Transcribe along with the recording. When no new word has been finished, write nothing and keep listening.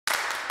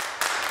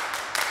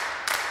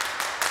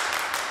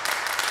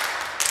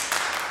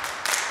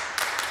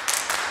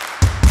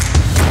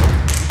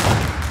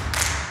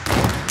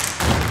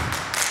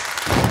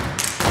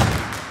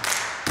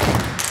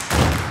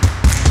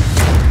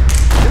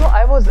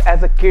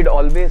as a kid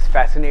always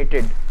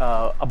fascinated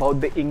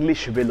about the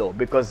English willow,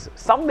 because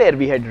somewhere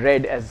we had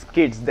read as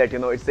kids that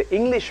it's the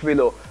English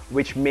willow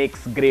which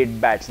makes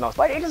great bats. Now,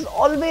 but it is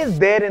always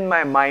there in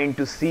my mind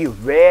to see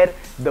where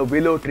the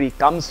willow tree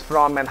comes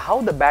from and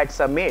how the bats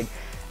are made.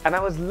 And I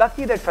was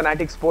lucky that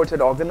Fanatic Sports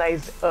had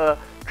organized a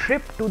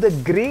trip to the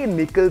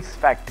Gray-Nicolls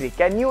factory.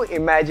 Can you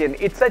imagine?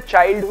 It's a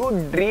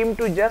childhood dream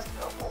to just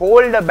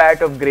hold a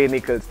bat of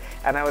Gray-Nicolls,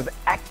 and I was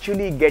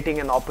actually getting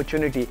an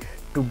opportunity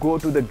to go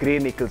to the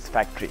Gray-Nicolls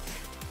factory.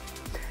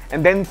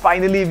 And then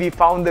finally we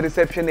found the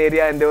reception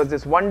area, and there was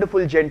this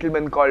wonderful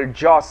gentleman called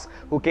Joss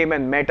who came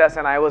and met us,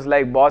 and I was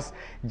like, boss,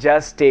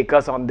 just take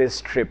us on this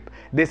trip.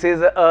 This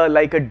is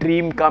like a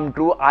dream come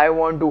true. I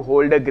want to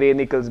hold a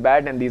Gray-Nicolls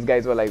bat. And these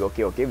guys were like,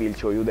 okay, we'll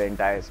show you the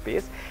entire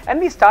space. And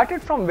we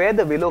started from where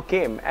the willow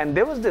came, and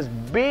there was this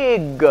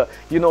big,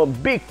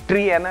 big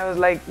tree, and I was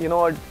like,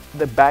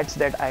 the bats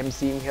that I'm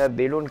seeing here,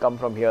 they don't come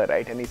from here,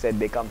 right? And he said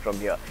they come from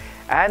here.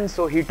 And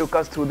so he took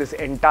us through this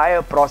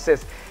entire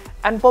process.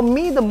 And for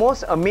me, the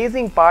most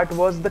amazing part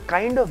was the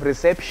kind of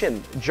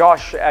reception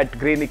Josh at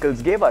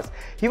Gray-Nicolls gave us.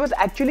 He was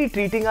actually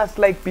treating us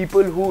like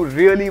people who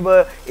really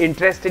were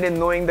interested in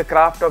knowing the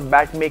craft of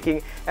bat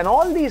making. And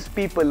all these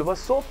people were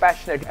so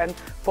passionate. And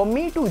for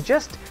me to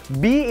just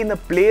be in a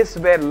place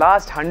where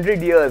last 100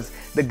 years,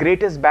 the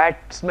greatest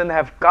batsmen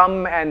have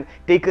come and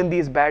taken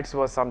these bats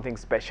was something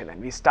special.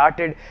 And we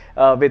started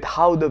with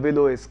how the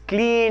willow is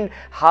cleaned,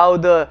 how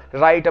the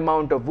right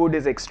amount of wood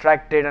is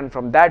extracted, and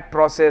from that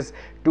process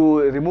to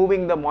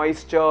removing the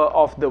moisture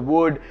of the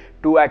wood,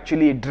 to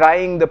actually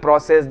drying the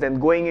process, then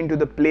going into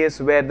the place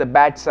where the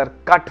bats are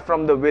cut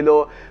from the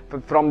willow.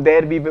 From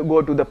there we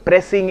go to the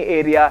pressing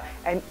area,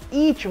 and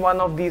each one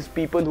of these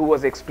people who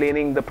was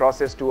explaining the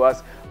process to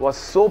us was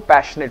so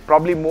passionate,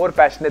 probably more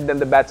passionate than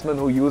the batsmen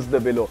who used the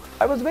willow.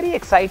 I was very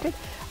excited.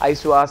 I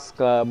used to ask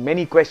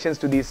many questions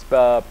to these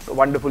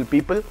wonderful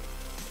people,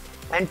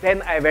 and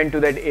then I went to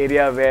that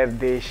area where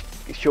they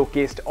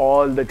showcased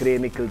all the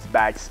Gray-Nicolls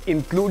bats,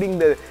 including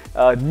the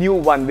new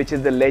one, which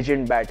is the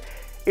legend bat.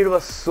 It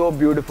was so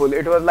beautiful.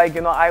 It was like,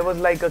 I was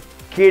like a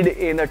kid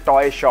in a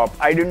toy shop.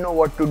 I didn't know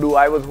what to do.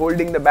 I was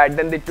holding the bat.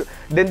 Then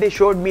they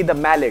showed me the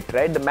mallet,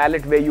 right? The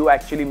mallet where you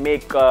actually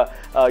make,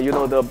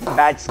 the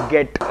bats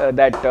get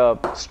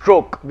that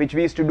stroke, which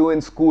we used to do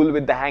in school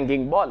with the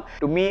hanging ball.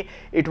 To me,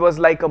 it was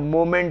like a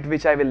moment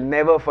which I will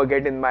never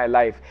forget in my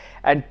life.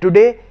 And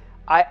today,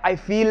 I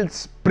feel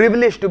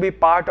privileged to be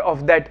part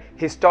of that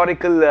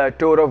historical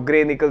tour of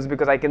Gray-Nicolls,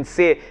 because I can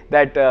say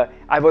that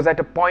I was at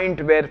a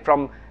point where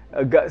from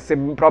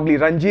probably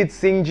Ranjit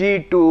Singh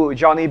ji to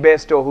Johnny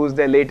Bairstow, who's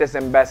their latest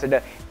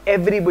ambassador,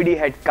 everybody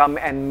had come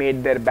and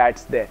made their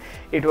bats there.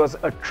 It was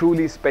a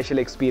truly special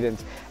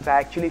experience. I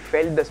actually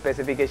felt the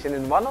specification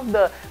in one of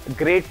the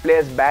great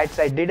players' bats.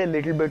 I did a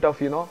little bit of,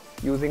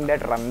 using that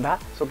randha.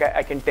 So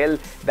I can tell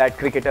that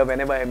cricketer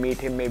whenever I meet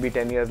him, maybe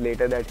 10 years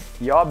later, that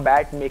your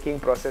bat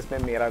making process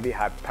mein mera bhi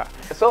haath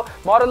tha. So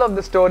moral of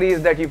the story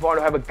is that if you want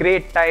to have a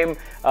great time,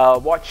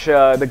 watch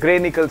the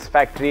Gray-Nicolls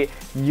factory,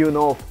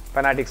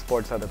 Fanatic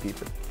Sports are the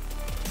people.